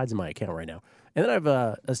only sides in my account right now. And then I have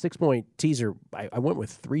a 6-point teaser. I went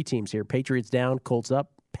with 3 teams here: Patriots down, Colts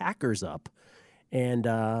up, Packers up, and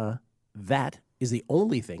that is the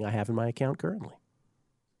only thing I have in my account currently.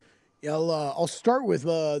 Yeah, I'll start with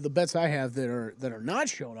the bets I have that are not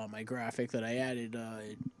shown on my graphic that I added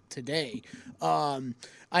today.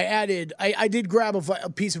 I did grab a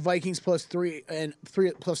piece of Vikings +3 and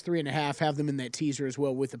 +3.5, have them in that teaser as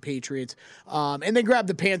well with the Patriots, and then grab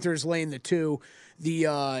the Panthers laying the 2.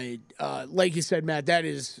 Like you said, Matt, that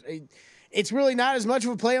is. It's really not as much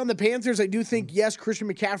of a play on the Panthers. I do think, yes, Christian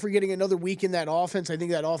McCaffrey getting another week in that offense. I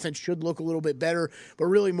think that offense should look a little bit better, but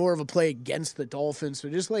really more of a play against the Dolphins. So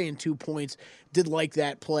just laying 2 points, did like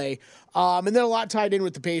that play. And then a lot tied in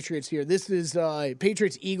with the Patriots here. This is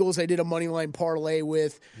Patriots-Eagles. I did a money line parlay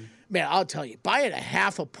with. Man, I'll tell you, buying a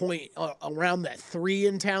half a point around that 3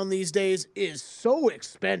 in town these days is so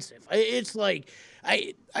expensive. It's like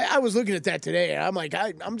I was looking at that today, and I'm like,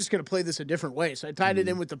 I'm just going to play this a different way. So I tied it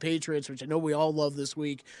in with the Patriots, which I know we all love this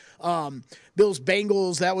week.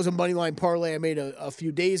 Bills-Bengals, that was a money line parlay I made a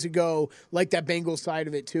few days ago. Like that Bengals side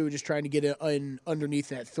of it, too, just trying to get it underneath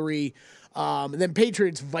that 3. And then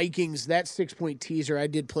Patriots-Vikings, that 6-point teaser, I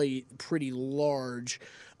did play pretty large.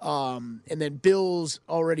 And then Bills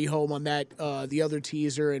already home on that, the other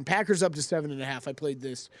teaser, and Packers up to 7.5. I played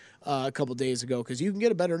this a couple days ago because you can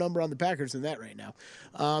get a better number on the Packers than that right now.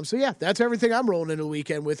 So yeah, that's everything I'm rolling into the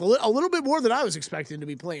weekend with. A little bit more than I was expecting to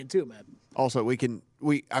be playing too, man. Also,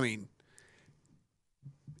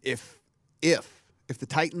 if the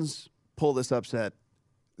Titans pull this upset,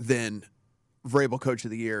 then Vrabel Coach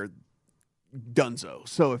of the Year, donezo.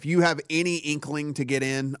 So if you have any inkling to get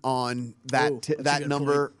in on that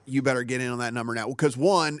number, you better get in on that number now. Because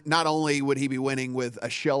one, not only would he be winning with a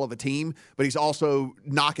shell of a team, but he's also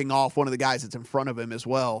knocking off one of the guys that's in front of him as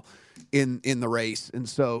well in the race. And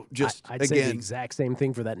so I'd say the exact same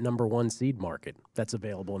thing for that number 1 seed market that's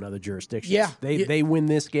available in other jurisdictions. Yeah. They win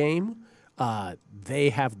this game.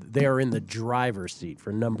 They're in the driver's seat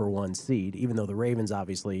for number 1 seed, even though the Ravens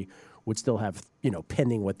obviously would still have,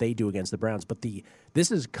 pending what they do against the Browns. But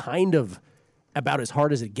this is kind of about as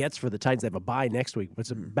hard as it gets for the Titans. They have a bye next week, but it's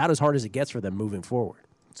about as hard as it gets for them moving forward.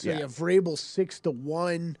 So you have Vrabel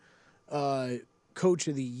 6-1, Coach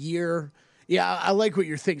of the Year. Yeah, I like what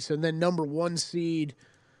you're thinking. So then number 1 seed.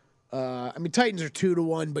 Titans are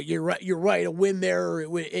 2-1, but you're right. You're right. A win there, it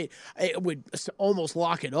would almost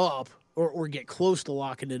lock it up, or get close to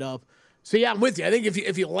locking it up. So yeah, I'm with you. I think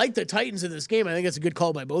if you like the Titans in this game, I think that's a good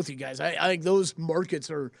call by both of you guys. I think those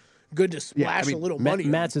markets are good to splash a little money.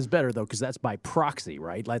 Matt's is better though, because that's by proxy,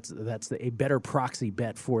 right? That's a better proxy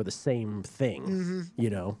bet for the same thing,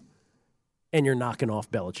 And you're knocking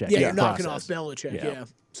off Belichick. Yeah, you're knocking off Belichick. Yeah,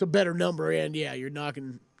 so better number, and you're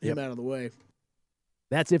knocking him out of the way.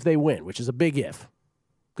 That's if they win, which is a big if.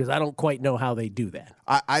 Because I don't quite know how they do that.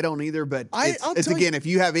 I don't either, but it's again, if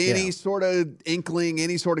you have any sort of inkling,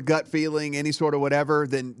 any sort of gut feeling, any sort of whatever,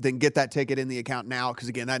 then get that ticket in the account now. Because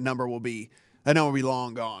again, that number will be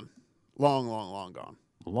long gone, long gone.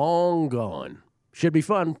 Long gone. Should be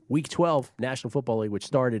fun. Week 12, National Football League, which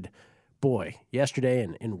started, yesterday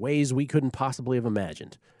in ways we couldn't possibly have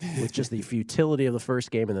imagined, with just the futility of the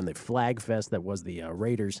first game and then the flag fest that was the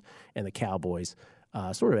Raiders and the Cowboys.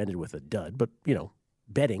 Sort of ended with a dud, but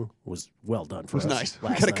betting was well done for us. It was nice. We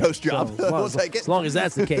got a coast job. So we'll take it. As long as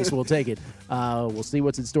that's the case, we'll take it. We'll see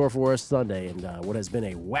what's in store for us Sunday and what has been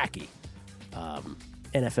a wacky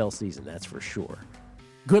NFL season, that's for sure.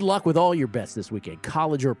 Good luck with all your bets this weekend,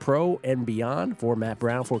 college or pro and beyond. For Matt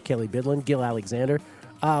Brown, for Kelly Bidlin, Gil Alexander.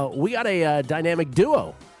 We got a dynamic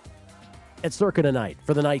duo at Circa tonight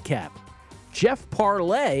for the nightcap. Jeff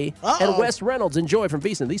Parlay and Wes Reynolds. Enjoy from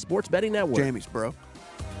VSiN, the Sports Betting Network. Jamie's, bro.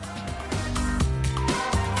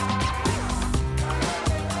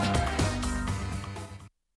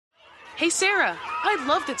 Hey, Sarah, I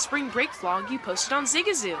love that spring break vlog you posted on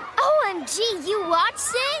Zigazoo. OMG, you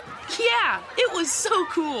watched it? Yeah, it was so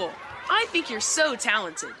cool. I think you're so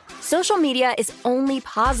talented. Social media is only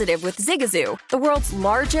positive with Zigazoo, the world's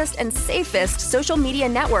largest and safest social media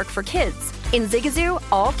network for kids. In Zigazoo,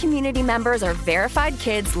 all community members are verified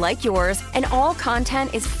kids like yours, and all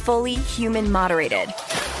content is fully human moderated.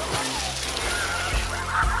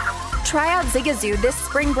 Try out Zigazoo this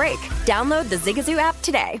spring break. Download the Zigazoo app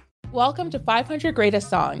today. Welcome to 500 Greatest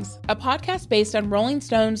Songs, a podcast based on Rolling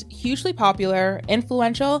Stone's hugely popular,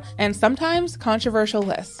 influential, and sometimes controversial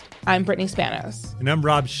list. I'm Brittany Spanos. And I'm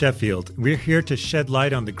Rob Sheffield. We're here to shed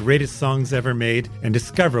light on the greatest songs ever made and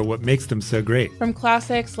discover what makes them so great. From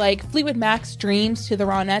classics like Fleetwood Mac's Dreams to the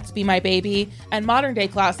Ronettes' Be My Baby, and modern-day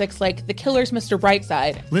classics like The Killer's Mr.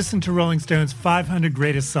 Brightside. Listen to Rolling Stone's 500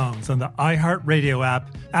 Greatest Songs on the iHeartRadio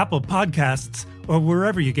app, Apple Podcasts, or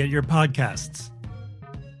wherever you get your podcasts.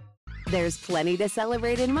 There's plenty to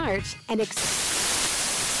celebrate in March and National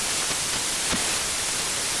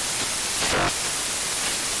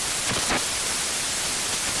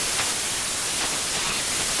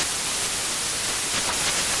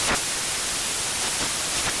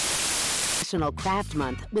Craft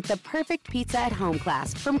Month with the perfect pizza at home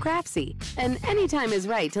class from Craftsy. And anytime is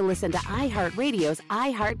right to listen to iHeartRadio's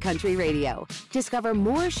iHeart Country Radio. Discover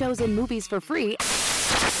more shows and movies for free.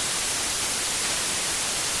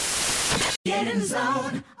 Get in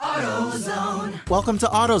zone, AutoZone. Welcome to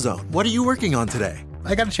AutoZone. What are you working on today?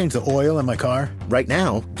 I got to change the oil in my car. Right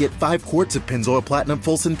now, get 5 quarts of Pennzoil Platinum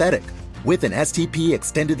Full Synthetic with an STP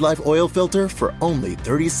Extended Life Oil Filter for only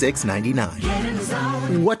 $36.99. Get in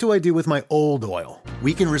zone. What do I do with my old oil?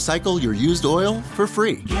 We can recycle your used oil for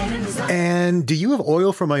free. Get in zone. And do you have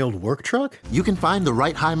oil for my old work truck? You can find the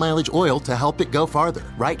right high-mileage oil to help it go farther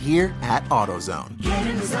right here at AutoZone. Get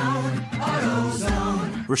in zone,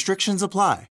 AutoZone. Restrictions apply.